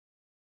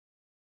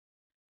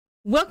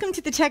Welcome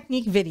to the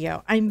technique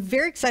video. I'm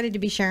very excited to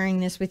be sharing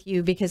this with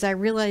you because I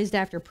realized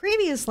after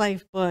previous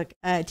life book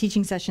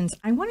teaching sessions,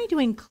 I wanted to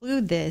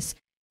include this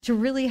to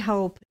really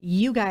help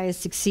you guys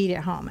succeed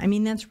at home. I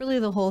mean, that's really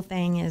the whole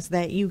thing, is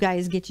that you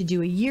guys get to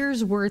do a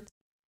year's worth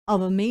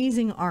of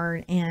amazing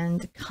art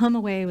and come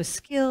away with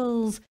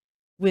skills,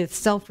 with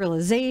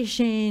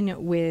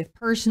self-realization, with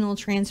personal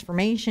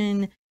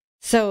transformation.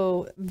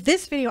 So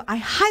this video, I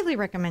highly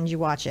recommend you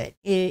watch it.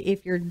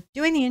 If you're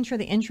doing the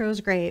intro is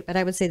great, but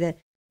I would say the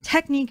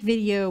technique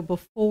video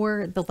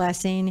before the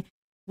lesson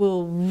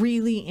will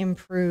really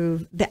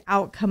improve the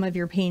outcome of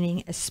your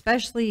painting,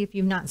 especially if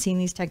you've not seen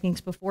these techniques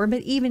before,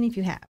 but even if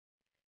you have.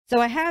 So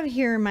I have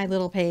here my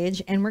little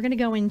page, and we're going to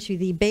go into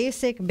the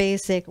basic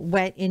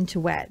wet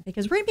into wet,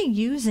 because we're going to be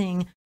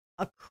using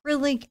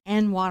acrylic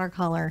and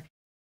watercolor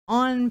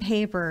on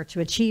paper to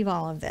achieve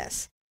all of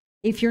this.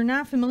 If you're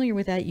not familiar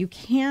with that, you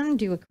can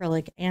do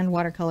acrylic and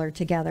watercolor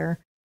together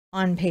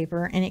on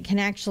paper, and it can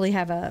actually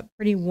have a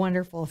pretty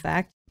wonderful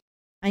effect.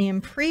 I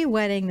am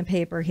pre-wetting the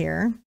paper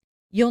here.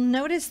 You'll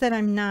notice that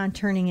I'm not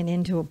turning it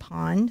into a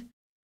pond.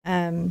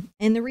 And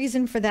the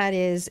reason for that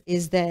is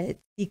that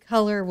the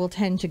color will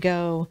tend to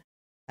go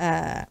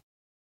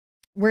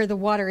where the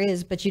water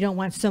is, but you don't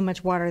want so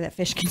much water that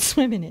fish can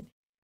swim in it.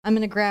 I'm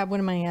going to grab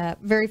one of my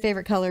very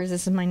favorite colors.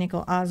 This is my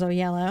nickel azo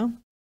yellow.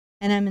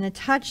 And I'm going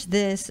to touch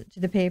this to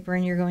the paper,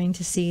 and you're going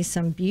to see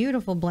some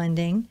beautiful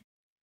blending.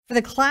 For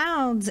the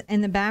clouds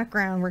and the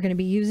background, we're going to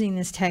be using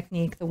this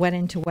technique, the wet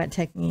into wet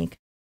technique.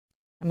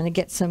 I'm going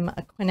to get some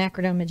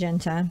Quinacridone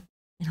Magenta,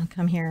 and I'll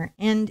come here.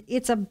 And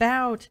it's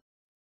about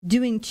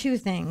doing two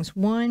things.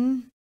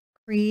 One,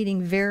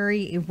 creating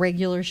very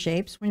irregular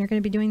shapes when you're going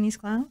to be doing these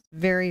clouds,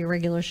 very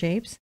irregular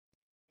shapes,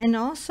 and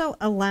also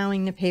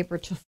allowing the paper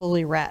to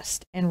fully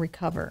rest and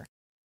recover.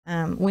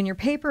 When your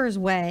paper is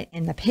wet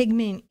and the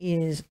pigment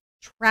is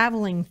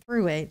traveling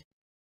through it,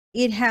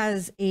 it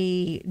has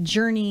a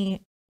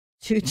journey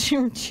to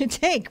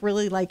take,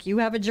 really, like you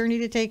have a journey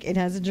to take, it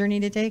has a journey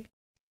to take.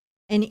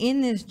 And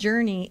in this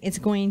journey, it's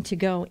going to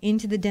go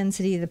into the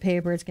density of the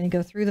paper. It's going to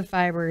go through the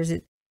fibers.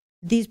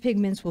 These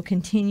pigments will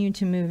continue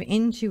to move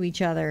into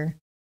each other.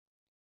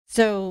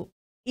 So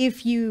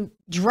if you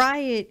dry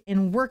it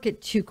and work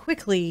it too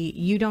quickly,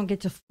 you don't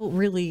get to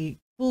really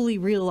fully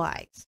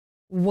realize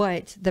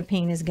what the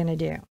paint is going to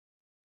do.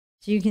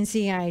 So you can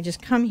see I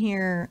just come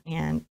here,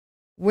 and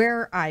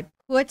where I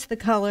put the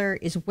color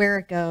is where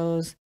it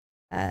goes.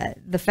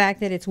 The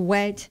fact that it's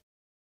wet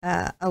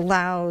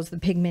allows the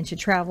pigment to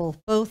travel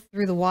both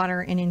through the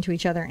water and into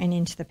each other and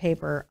into the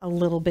paper a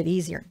little bit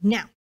easier.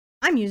 Now,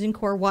 I'm using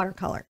Qor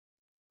Watercolor.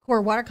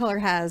 Qor Watercolor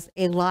has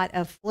a lot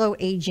of flow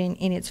agent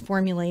in its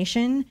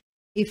formulation.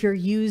 If you're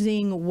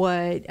using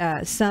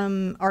what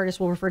some artists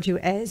will refer to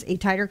as a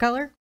tighter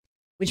color,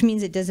 which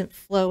means it doesn't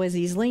flow as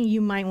easily, you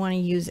might want to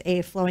use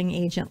a flowing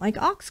agent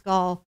like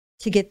Oxide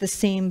to get the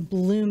same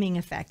blooming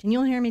effect. And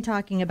you'll hear me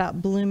talking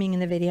about blooming in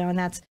the video, and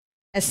that's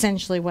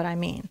essentially what I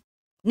mean.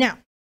 Now,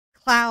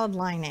 cloud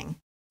lining.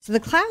 So the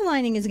cloud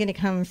lining is going to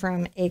come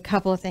from a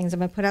couple of things. I'm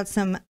going to put out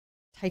some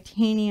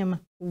titanium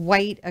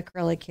white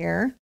acrylic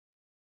here,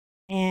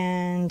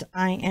 and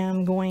I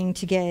am going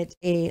to get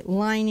a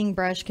lining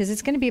brush, because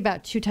it's going to be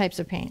about two types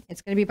of paint.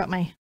 It's going to be about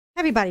my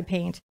heavy body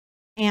paint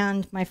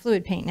and my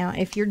fluid paint. Now,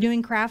 if you're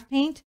doing craft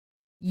paint,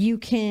 you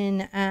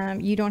can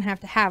you don't have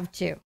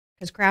to,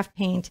 because craft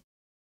paint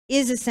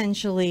is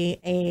essentially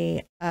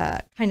a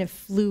kind of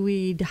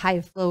fluid,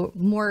 high flow,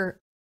 more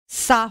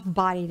soft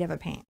bodied of a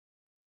paint.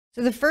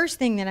 So the first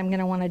thing that I'm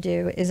going to want to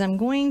do is I'm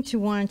going to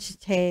want to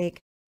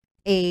take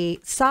a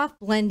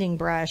soft blending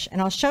brush,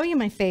 and I'll show you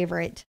my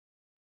favorite.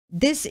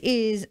 This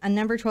is a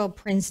number 12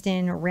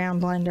 Princeton round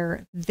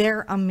blender.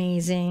 They're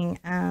amazing.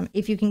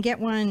 If you can get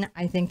one,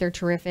 I think they're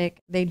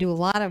terrific. They do a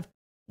lot of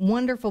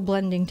wonderful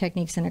blending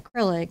techniques in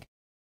acrylic.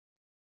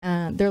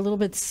 They're a little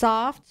bit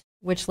soft,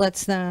 which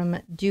lets them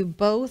do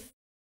both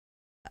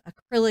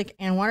acrylic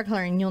and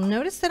watercolor. And you'll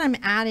notice that I'm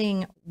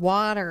adding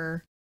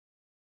water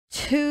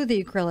to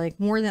the acrylic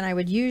more than I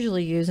would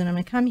usually use. And I'm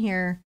going to come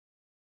here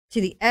to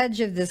the edge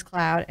of this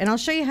cloud, and I'll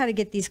show you how to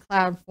get these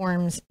cloud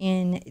forms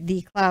in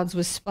the clouds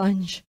with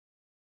sponge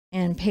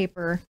and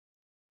paper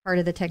part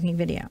of the technique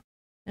video.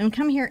 And I'm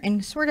come here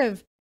and sort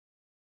of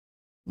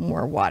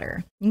more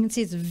water. You can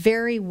see it's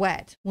very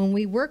wet. When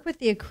we work with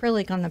the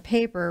acrylic on the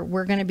paper,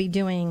 we're going to be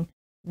doing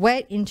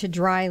wet into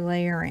dry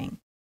layering.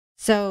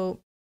 So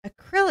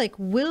acrylic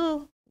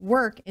will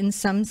work in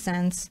some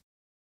sense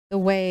the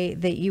way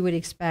that you would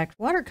expect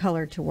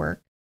watercolor to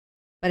work,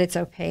 but it's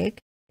opaque,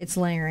 it's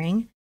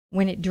layering.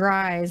 When it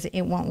dries,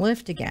 it won't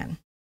lift again.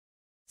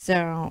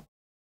 So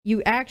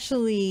you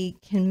actually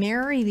can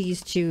marry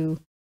these two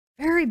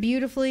very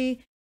beautifully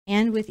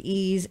and with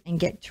ease and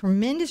get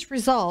tremendous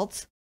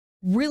results,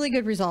 really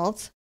good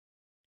results.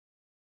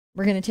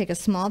 We're going to take a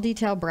small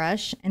detail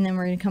brush, and then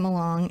we're going to come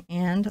along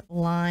and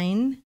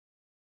line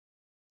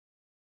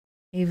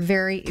a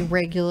very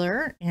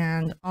irregular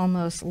and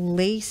almost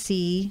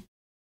lacy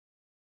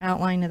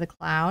outline of the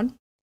cloud.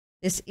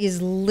 This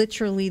is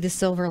literally the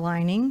silver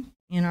lining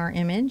in our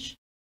image.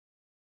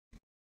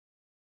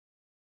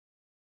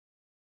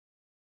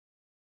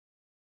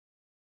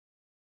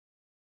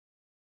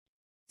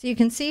 So you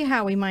can see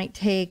how we might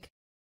take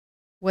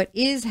what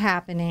is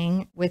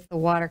happening with the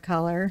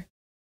watercolor,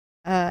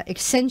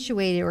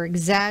 accentuate it or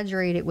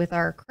exaggerate it with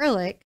our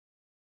acrylic,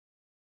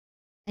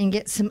 and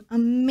get some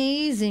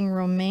amazing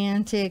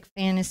romantic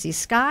fantasy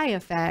sky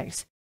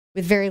effects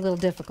with very little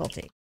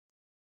difficulty.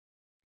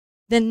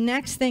 The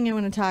next thing I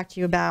want to talk to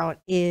you about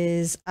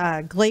is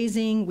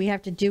glazing. We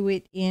have to do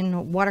it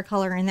in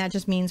watercolor, and that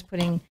just means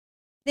putting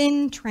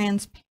thin,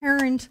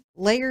 transparent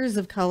layers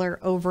of color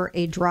over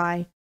a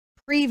dry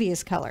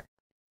previous color.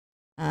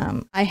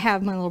 I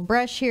have my little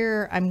brush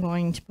here. I'm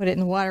going to put it in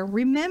the water.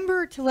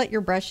 Remember to let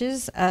your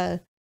brushes,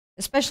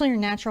 especially your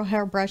natural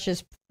hair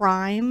brushes,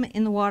 prime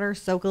in the water,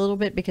 soak a little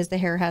bit, because the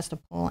hair has to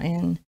pull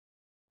in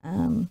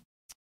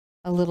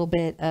a little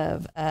bit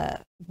of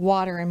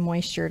water and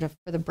moisture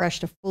for the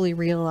brush to fully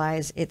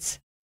realize its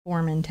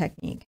form and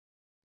technique.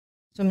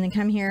 So I'm going to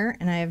come here,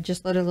 and I have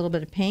just loaded a little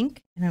bit of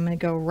pink, and I'm going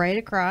to go right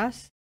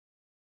across.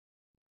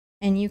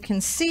 And you can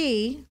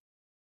see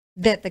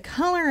that the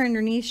color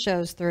underneath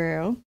shows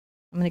through.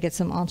 I'm going to get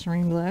some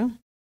ultramarine blue.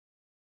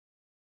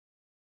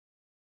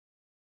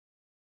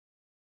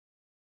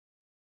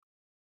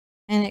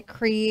 And it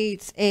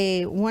creates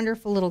a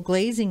wonderful little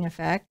glazing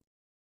effect.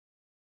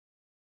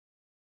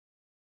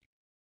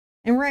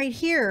 And right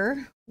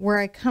here, where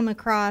I come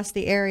across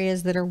the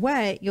areas that are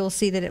wet, you'll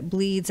see that it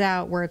bleeds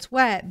out where it's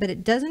wet, but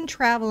it doesn't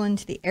travel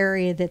into the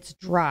area that's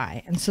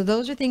dry. And so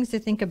those are things to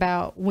think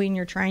about when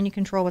you're trying to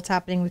control what's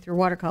happening with your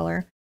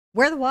watercolor.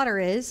 Where the water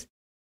is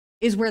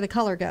where the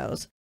color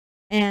goes.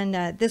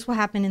 And this will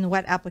happen in the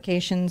wet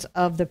applications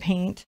of the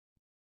paint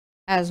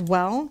as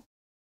well.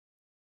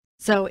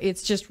 So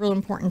it's just real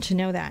important to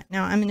know that.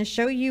 Now I'm going to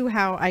show you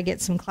how I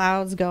get some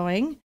clouds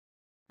going.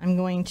 I'm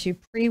going to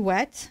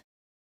pre-wet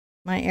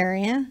my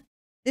area.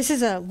 This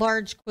is a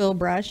large quill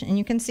brush, and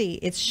you can see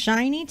it's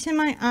shiny to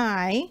my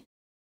eye,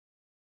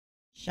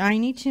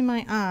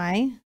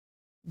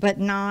 but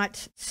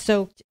not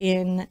soaked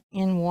in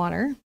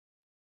water.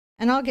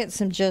 And I'll get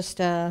some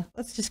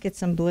let's just get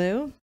some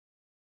blue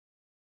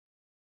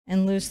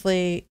and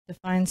loosely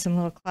define some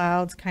little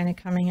clouds kind of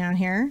coming out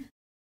here,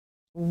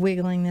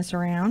 wiggling this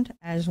around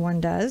as one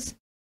does.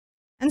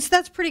 And so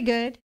that's pretty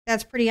good.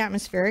 That's pretty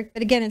atmospheric,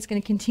 but again, it's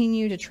going to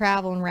continue to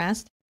travel and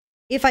rest.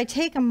 If I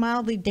take a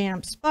mildly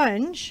damp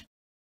sponge,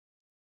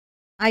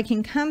 I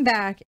can come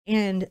back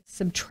and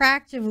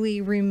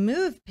subtractively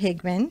remove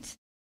pigment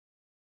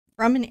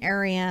from an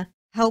area,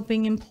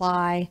 helping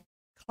imply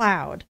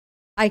cloud.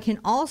 I can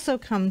also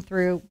come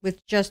through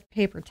with just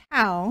paper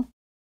towel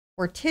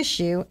or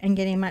tissue and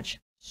get a much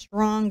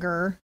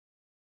stronger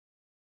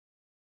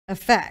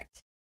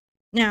effect.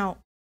 Now,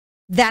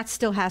 that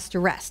still has to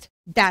rest.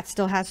 That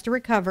still has to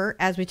recover,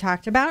 as we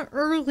talked about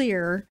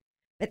earlier.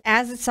 But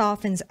as it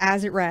softens,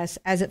 as it rests,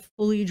 as it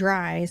fully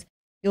dries,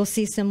 you'll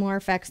see similar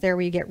effects there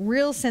where you get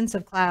real sense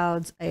of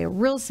clouds, a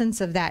real sense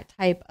of that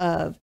type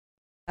of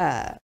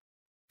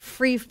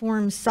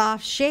free-form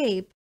soft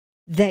shape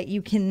that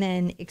you can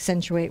then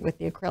accentuate with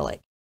the acrylic.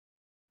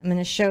 I'm going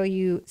to show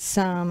you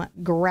some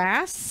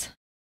grass. So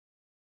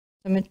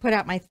I'm going to put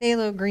out my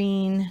phthalo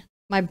green,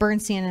 my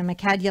burnt sienna, and my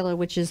cad yellow,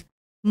 which is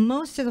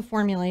most of the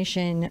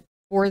formulation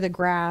for the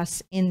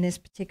grass in this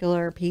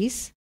particular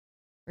piece.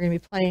 We're going to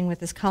be playing with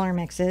this color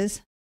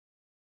mixes.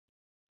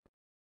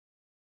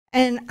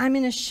 And I'm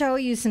going to show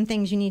you some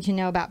things you need to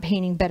know about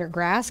painting better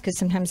grass, because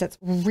sometimes that's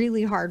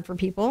really hard for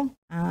people.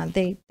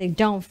 They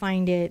don't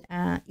find it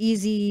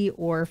easy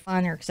or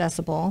fun or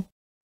accessible.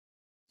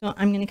 So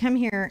I'm going to come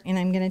here and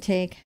I'm going to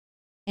take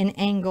an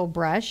angle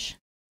brush.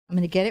 I'm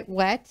going to get it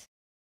wet.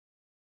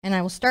 And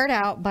I will start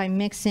out by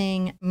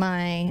mixing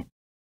my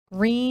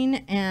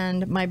green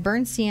and my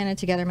burnt sienna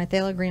together, my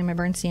phthalo green and my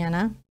burnt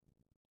sienna.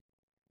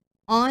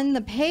 On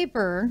the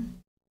paper,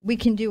 we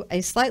can do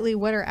a slightly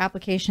wetter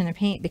application of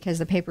paint because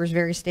the paper is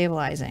very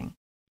stabilizing.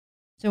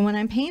 So when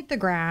I paint the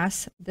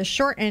grass, the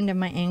short end of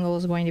my angle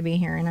is going to be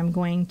here, and I'm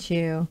going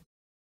to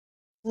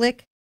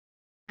flick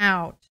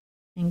out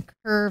and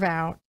curve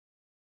out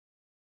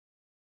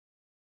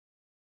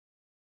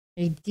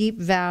a deep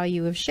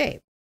value of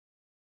shape.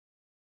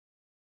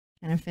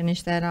 Kind of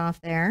finish that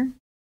off there.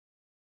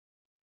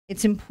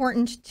 It's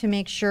important to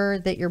make sure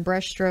that your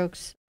brush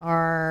strokes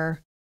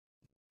are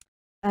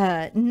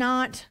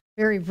not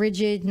very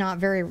rigid,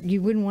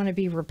 you wouldn't want to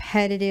be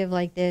repetitive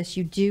like this.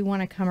 You do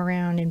want to come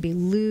around and be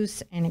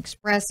loose and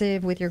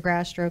expressive with your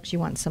grass strokes. You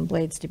want some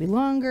blades to be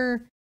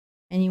longer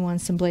and you want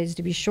some blades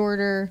to be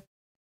shorter.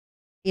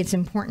 It's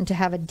important to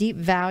have a deep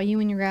value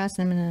in your grass.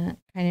 I'm going to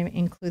kind of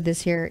include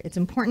this here. It's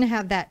important to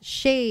have that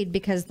shade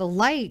because the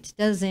light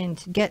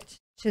doesn't get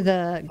to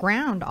the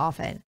ground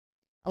often.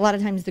 A lot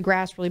of times the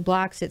grass really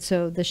blocks it,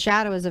 so the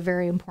shadow is a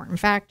very important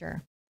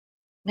factor.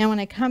 Now when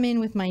I come in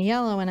with my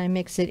yellow and I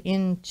mix it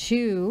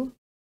into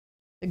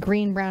the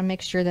green-brown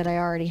mixture that I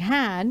already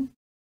had,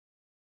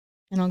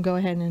 and I'll go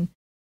ahead and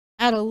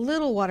add a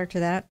little water to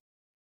that,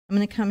 I'm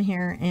going to come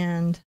here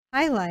and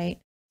highlight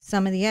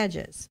some of the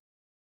edges.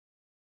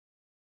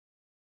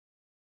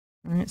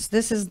 All right, so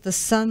this is the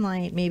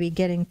sunlight maybe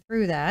getting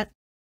through that.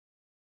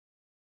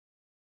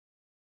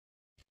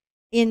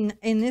 In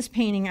this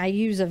painting, I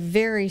use a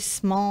very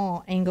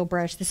small angle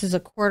brush. This is a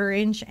 1/4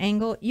 inch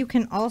angle. You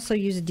can also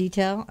use a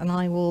detail, and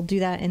I will do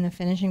that in the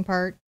finishing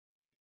part.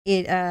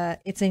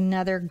 It's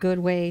another good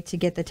way to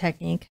get the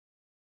technique.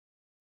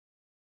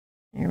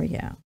 There we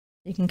go.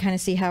 You can kind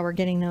of see how we're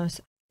getting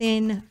those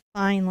thin,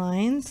 fine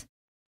lines.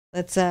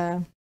 Let's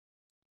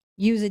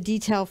use a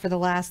detail for the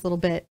last little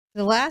bit.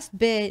 The last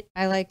bit,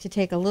 I like to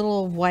take a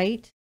little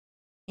white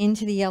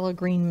into the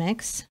yellow-green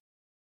mix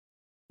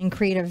and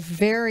create a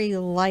very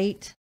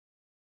light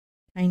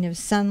kind of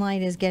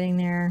sunlight is getting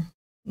there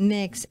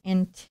mix,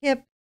 and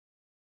tip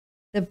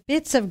the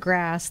bits of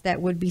grass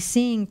that would be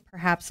seeing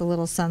perhaps a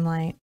little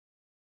sunlight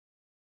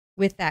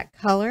with that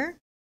color.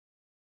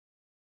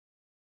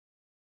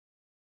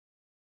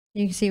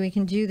 You can see we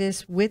can do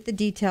this with the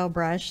detail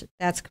brush.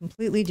 That's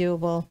completely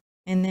doable.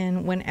 And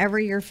then whenever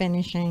you're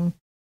finishing,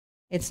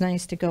 it's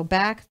nice to go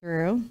back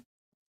through,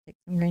 take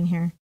some green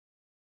here,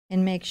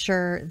 and make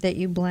sure that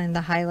you blend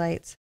the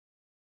highlights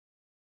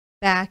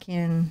back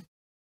in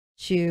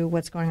to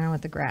what's going on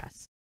with the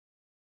grass.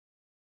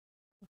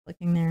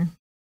 Flicking there.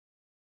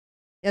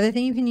 The other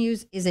thing you can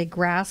use is a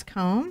grass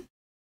comb.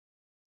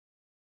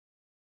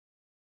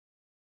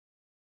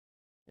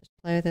 Just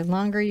play with it. The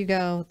longer you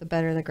go, the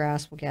better the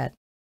grass will get.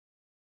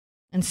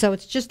 And so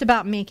it's just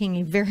about making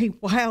a very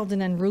wild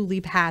and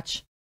unruly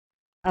patch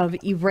of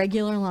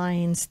irregular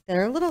lines that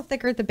are a little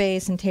thicker at the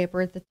base and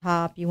taper at the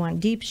top. You want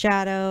deep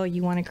shadow.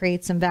 You want to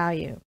create some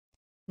value.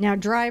 Now,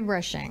 dry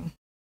brushing.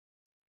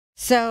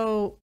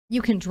 So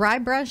you can dry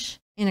brush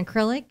in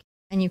acrylic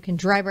and you can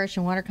dry brush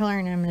in watercolor,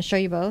 and I'm going to show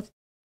you both.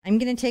 I'm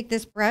going to take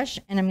this brush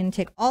and I'm going to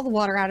take all the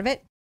water out of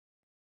it.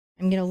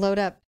 I'm going to load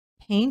up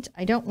paint.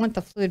 I don't want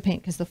the fluid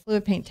paint because the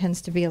fluid paint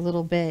tends to be a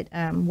little bit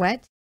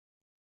wet.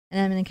 And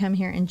I'm going to come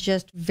here and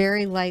just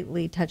very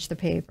lightly touch the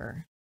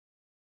paper.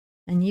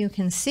 And you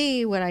can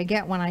see what I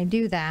get when I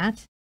do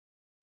that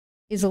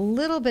is a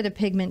little bit of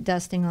pigment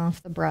dusting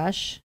off the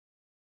brush,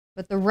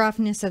 but the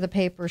roughness of the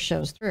paper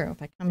shows through.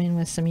 If I come in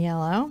with some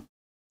yellow,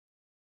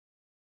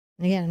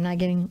 and again, I'm not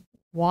getting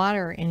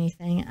water or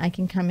anything, I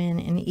can come in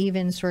and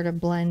even sort of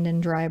blend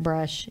and dry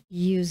brush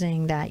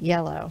using that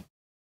yellow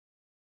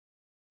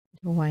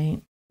to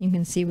white. You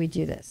can see we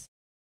do this.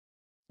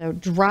 So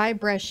dry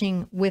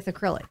brushing with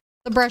acrylic.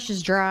 The brush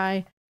is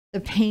dry,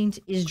 the paint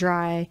is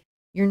dry,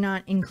 you're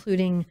not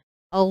including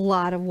a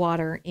lot of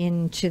water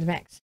into the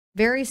mix.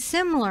 Very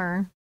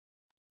similar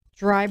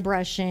dry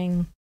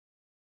brushing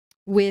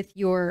with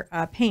your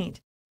paint.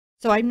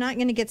 So I'm not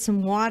going to get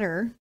some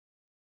water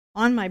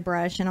on my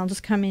brush, and I'll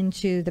just come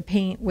into the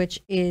paint,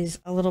 which is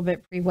a little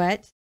bit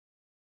pre-wet.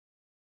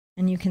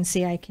 And you can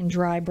see I can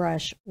dry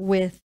brush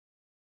with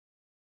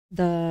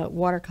the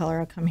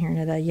watercolor. I'll come here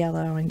into the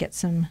yellow and get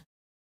some.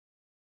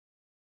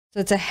 So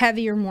it's a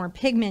heavier, more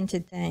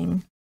pigmented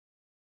thing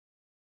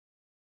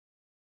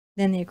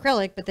than the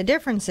acrylic, but the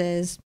difference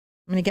is,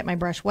 I'm going to get my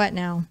brush wet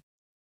now.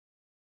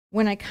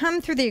 When I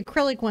come through the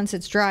acrylic, once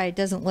it's dry, it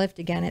doesn't lift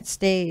again, it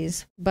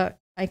stays, but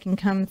I can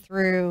come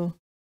through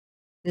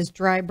this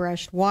dry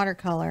brushed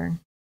watercolor,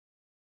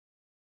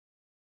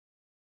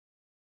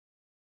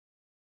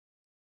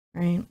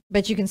 right?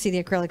 But you can see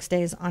the acrylic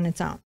stays on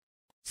its own.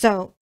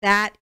 So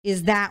that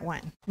is that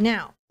one.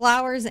 Now,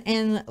 flowers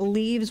and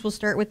leaves, we'll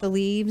start with the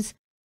leaves.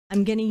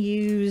 I'm going to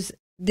use,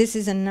 this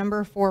is a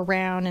number 4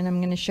 round, and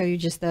I'm going to show you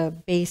just the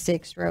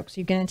basic strokes.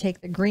 You're going to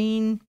take the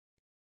green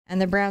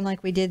and the brown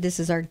like we did. This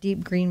is our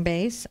deep green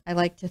base. I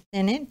like to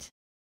thin it.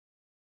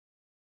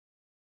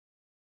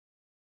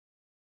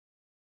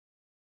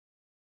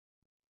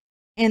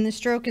 And the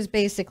stroke is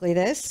basically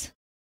this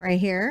right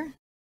here.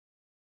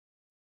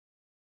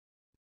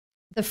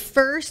 The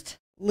first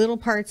little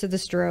parts of the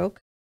stroke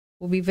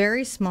will be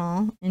very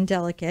small and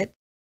delicate.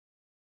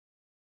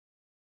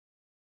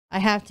 I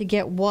have to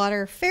get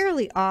water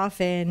fairly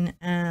often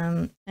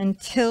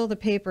until the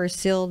paper is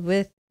sealed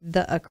with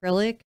the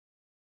acrylic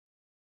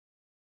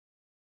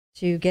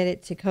to get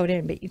it to coat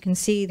in. But you can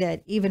see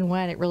that even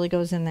wet, it really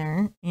goes in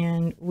there.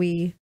 And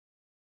we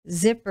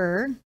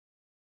zipper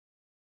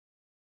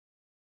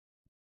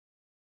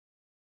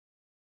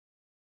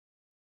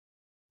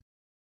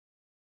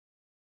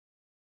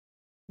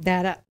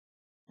that up.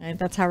 Right,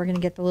 that's how we're going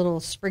to get the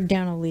little sprig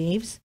down of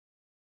leaves.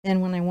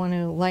 Then when I want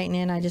to lighten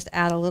it, I just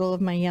add a little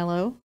of my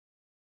yellow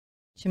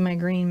to my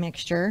green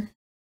mixture,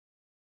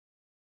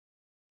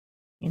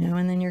 you know,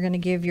 and then you're going to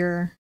give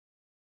your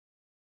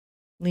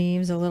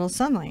leaves a little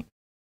sunlight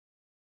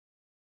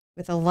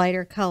with a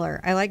lighter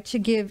color. I like to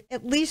give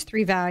at least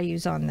 3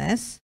 values on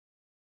this.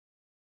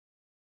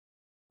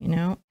 You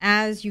know,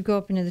 as you go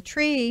up into the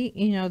tree,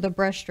 you know, the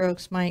brush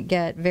strokes might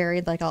get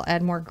varied. Like I'll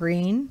add more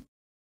green.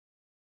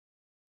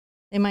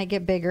 They might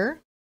get bigger.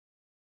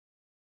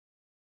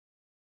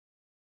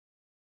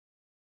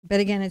 But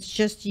again, it's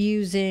just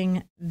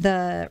using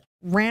the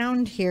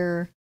round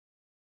here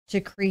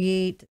to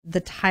create the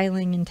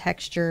tiling and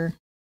texture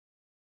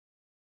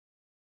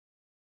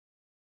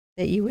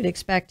that you would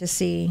expect to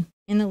see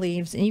in the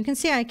leaves. And you can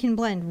see I can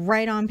blend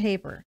right on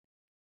paper.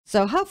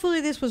 So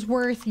hopefully this was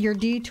worth your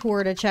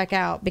detour to check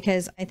out,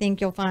 because I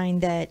think you'll find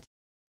that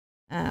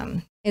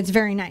It's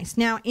very nice.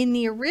 Now, in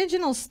the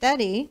original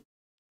study,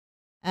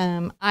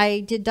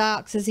 I did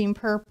Dioxazine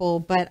Purple,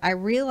 but I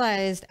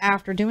realized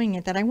after doing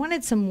it that I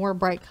wanted some more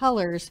bright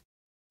colors.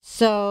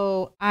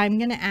 So I'm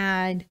going to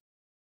add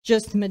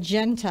just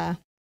magenta,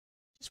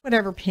 just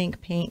whatever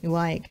pink paint you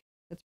like.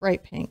 It's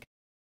bright pink.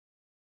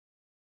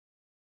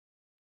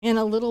 And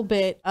a little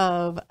bit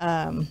of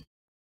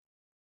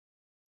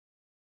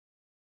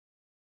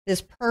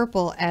this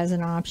purple as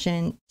an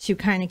option to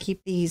kind of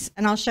keep these,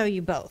 and I'll show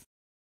you both.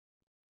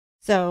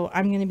 So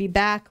I'm going to be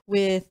back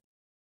with,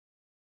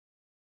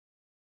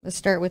 let's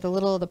start with a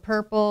little of the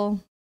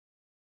purple.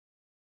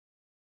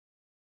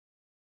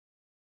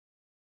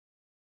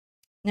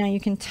 Now you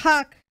can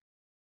tuck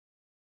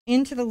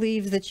into the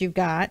leaves that you've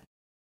got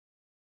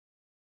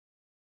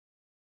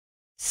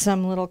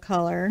some little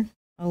color,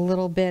 a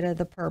little bit of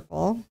the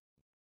purple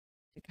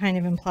to kind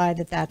of imply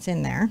that that's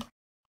in there.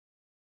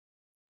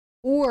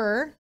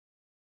 Or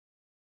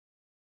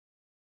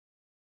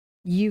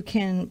you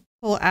can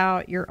pull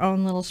out your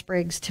own little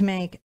sprigs to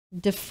make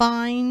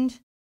defined,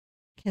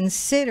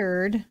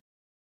 considered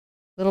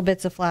little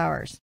bits of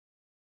flowers.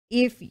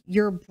 If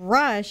your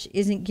brush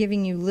isn't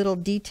giving you little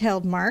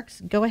detailed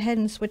marks, go ahead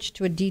and switch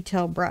to a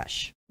detail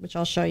brush, which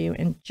I'll show you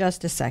in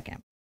just a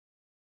second.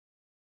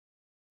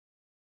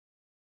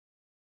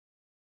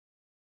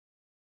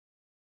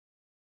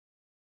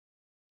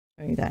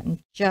 Show you that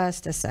in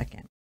just a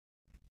second.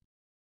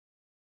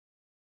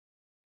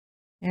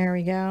 There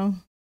we go.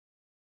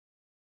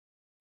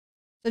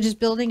 So just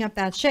building up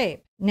that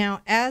shape.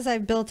 Now, as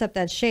I've built up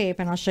that shape,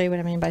 and I'll show you what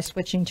I mean by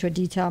switching to a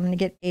detail, I'm going to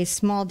get a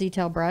small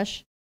detail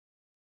brush,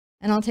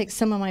 and I'll take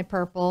some of my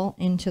purple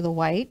into the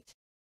white.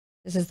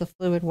 This is the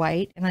fluid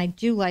white, and I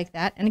do like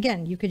that. And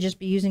again, you could just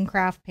be using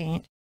craft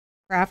paint.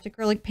 Craft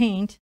acrylic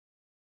paint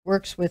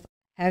works with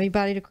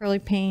heavy-bodied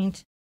acrylic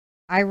paint.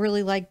 I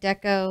really like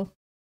deco,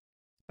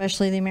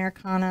 especially the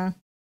Americana.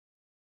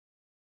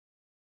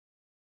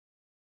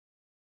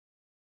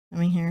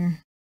 Coming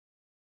here.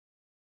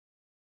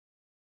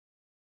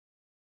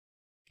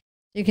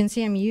 You can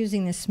see I'm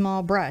using this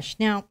small brush.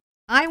 Now,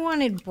 I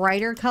wanted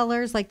brighter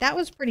colors. Like that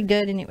was pretty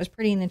good and it was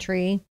pretty in the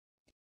tree.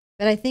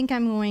 But I think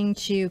I'm going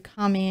to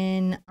come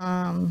in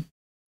and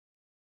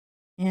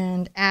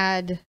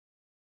add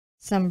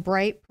some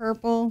bright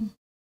purple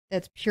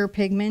that's pure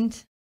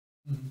pigment.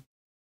 Mm-hmm.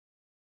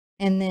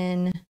 And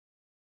then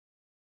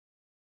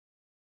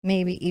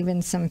maybe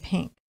even some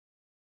pink.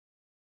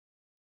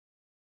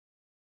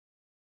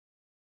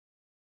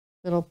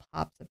 Little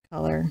pops of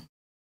color.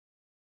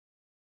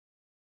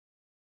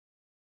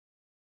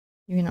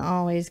 You can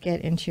always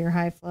get into your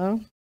high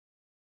flow.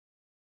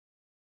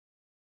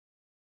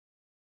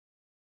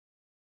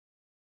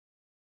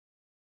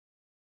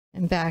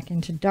 And back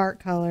into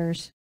dark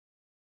colors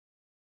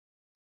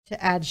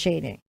to add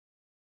shading.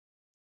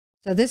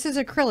 So this is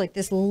acrylic.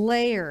 This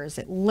layers.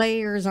 It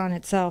layers on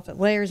itself. It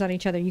layers on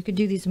each other. You could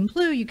do these in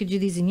blue. You could do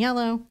these in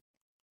yellow.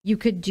 You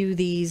could do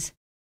these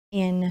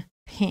in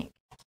pink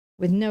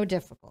with no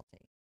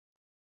difficulty.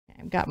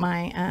 Okay, I've got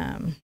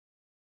my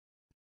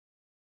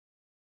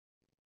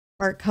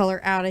bark color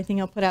out. I think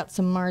I'll put out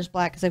some Mars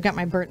Black because I've got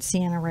my burnt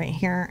sienna right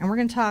here. And we're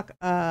going to talk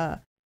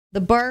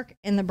the bark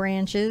and the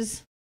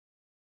branches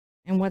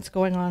and what's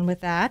going on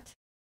with that,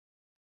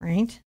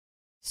 right?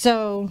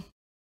 So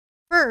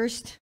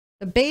first,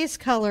 the base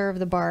color of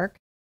the bark,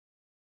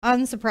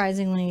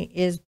 unsurprisingly,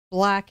 is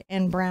black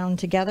and brown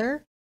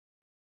together.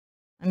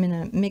 I'm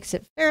going to mix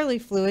it fairly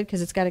fluid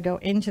because it's got to go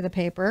into the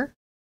paper.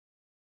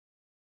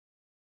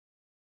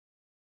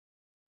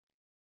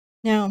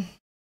 Now,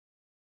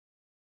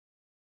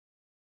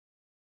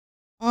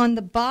 on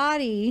the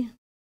body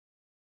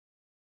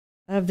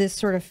of this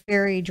sort of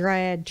fairy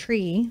dryad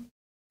tree,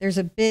 there's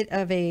a bit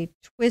of a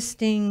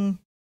twisting,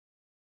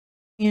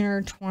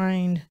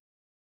 intertwined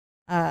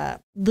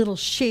little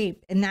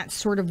shape, and that's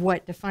sort of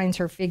what defines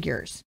her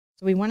figures.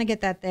 So we want to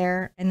get that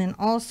there. And then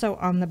also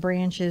on the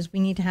branches, we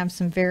need to have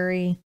some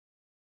very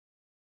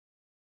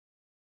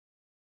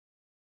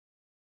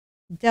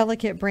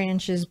delicate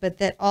branches, but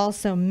that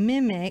also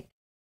mimic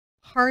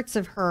parts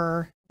of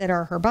her that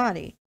are her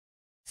body.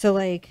 So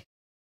like,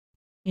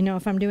 you know,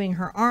 if I'm doing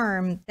her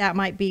arm, that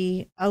might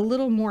be a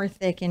little more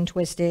thick and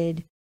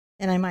twisted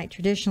than I might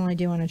traditionally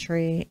do on a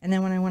tree. And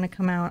then when I want to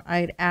come out,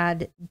 I'd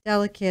add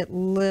delicate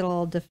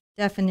little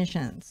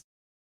definitions.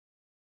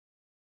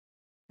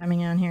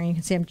 Coming on here, you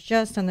can see I'm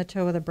just on the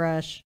toe of the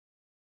brush,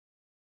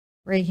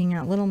 breaking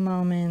out little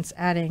moments,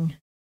 adding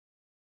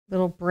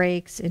little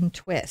breaks and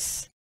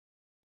twists.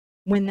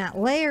 When that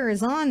layer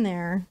is on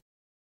there,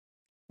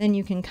 then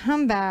you can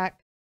come back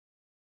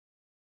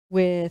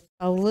with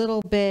a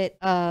little bit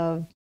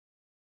of,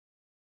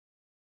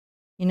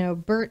 you know,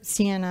 burnt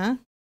sienna,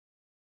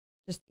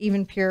 just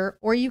even pure,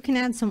 or you can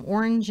add some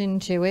orange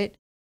into it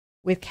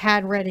with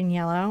cad red and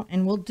yellow,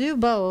 and we'll do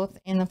both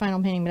in the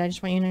final painting, but I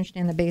just want you to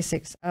understand the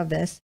basics of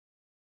this.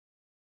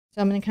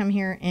 So I'm going to come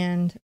here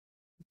and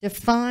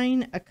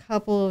define a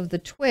couple of the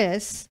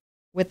twists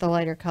with the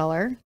lighter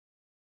color.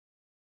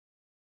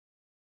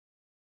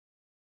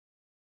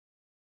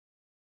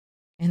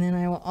 And then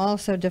I will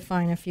also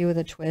define a few of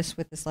the twists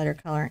with this lighter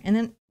color and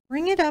then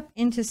bring it up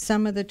into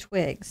some of the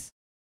twigs.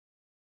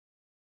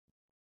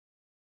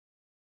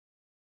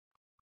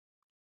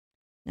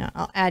 Now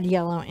I'll add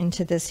yellow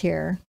into this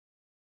here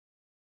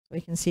so we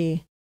can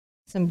see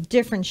some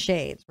different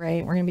shades,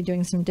 right? We're going to be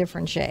doing some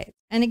different shades.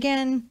 And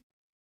again,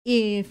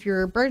 if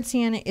your burnt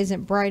sienna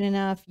isn't bright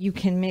enough, you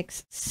can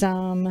mix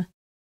some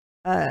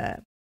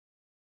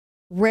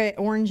red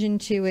orange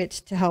into it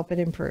to help it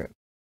improve.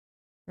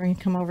 We're going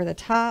to come over the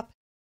top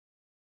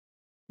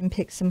and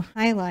pick some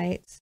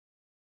highlights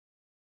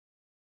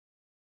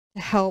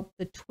to help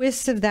the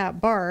twists of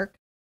that bark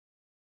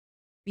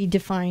be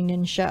defined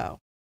and show.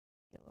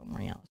 Get a little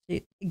more yellow. So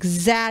you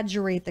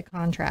exaggerate the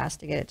contrast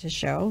to get it to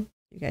show.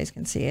 You guys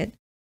can see it.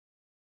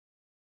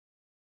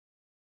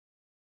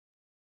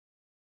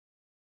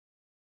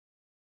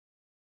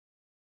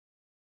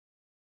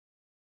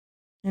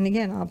 And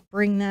again, I'll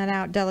bring that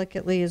out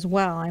delicately as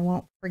well. I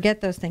won't forget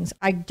those things.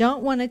 I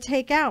don't want to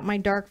take out my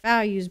dark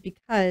values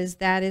because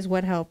that is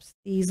what helps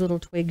these little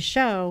twigs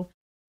show.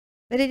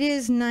 But it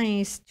is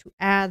nice to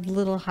add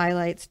little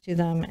highlights to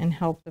them and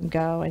help them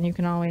go. And you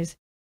can always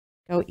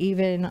go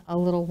even a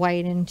little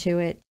white into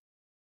it.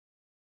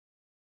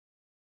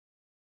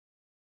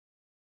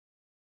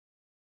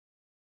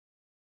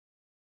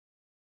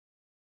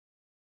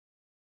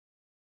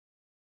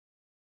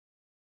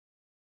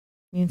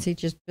 You can see it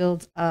just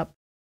builds up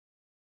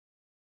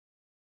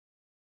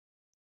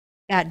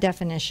that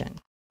definition.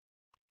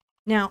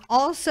 Now,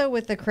 also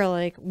with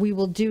acrylic, we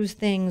will do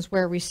things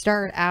where we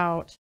start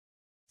out,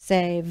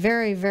 say,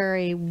 very,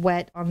 very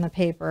wet on the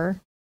paper,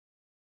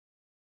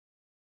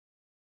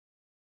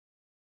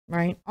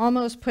 right?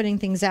 Almost putting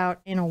things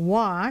out in a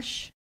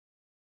wash,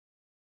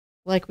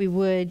 like we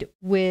would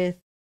with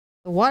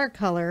the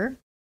watercolor,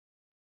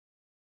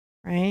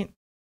 right?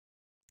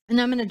 And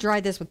I'm going to dry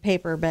this with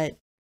paper, but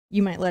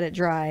you might let it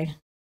dry.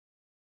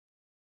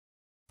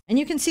 And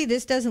you can see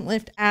this doesn't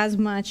lift as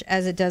much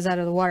as it does out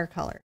of the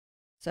watercolor.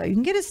 So you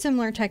can get a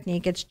similar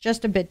technique. It's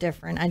just a bit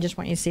different. I just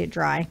want you to see it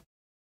dry.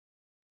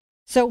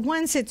 So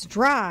once it's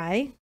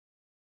dry,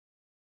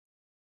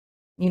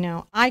 you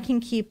know, I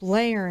can keep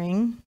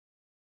layering.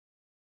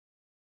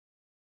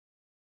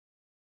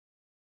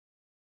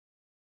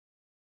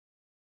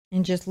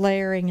 And just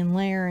layering and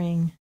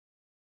layering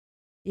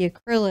the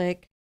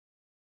acrylic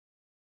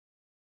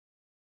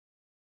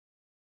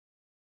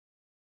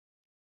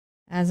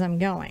as I'm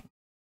going.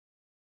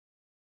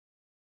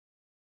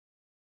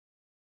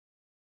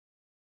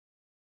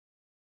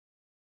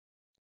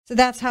 So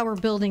that's how we're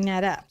building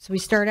that up. So we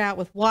start out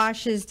with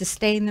washes to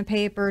stain the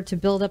paper, to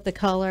build up the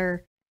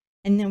color,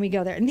 and then we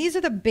go there. And these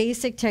are the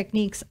basic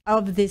techniques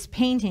of this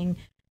painting.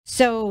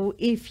 So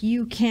if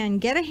you can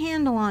get a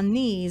handle on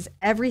these,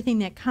 everything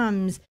that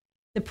comes,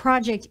 the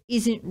project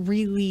isn't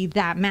really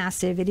that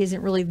massive. It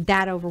isn't really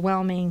that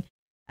overwhelming.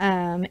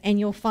 And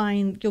you'll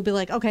be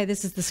like, okay,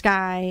 this is the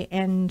sky,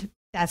 and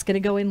that's going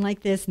to go in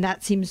like this. And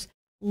that seems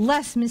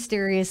less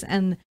mysterious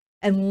and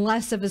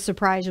less of a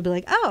surprise. You'll be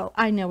like, oh,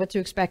 I know what to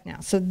expect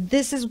now. So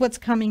this is what's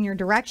coming your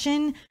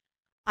direction.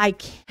 I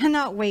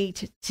cannot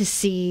wait to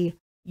see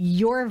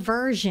your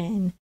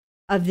version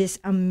of this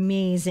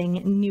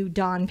amazing new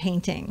dawn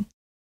painting.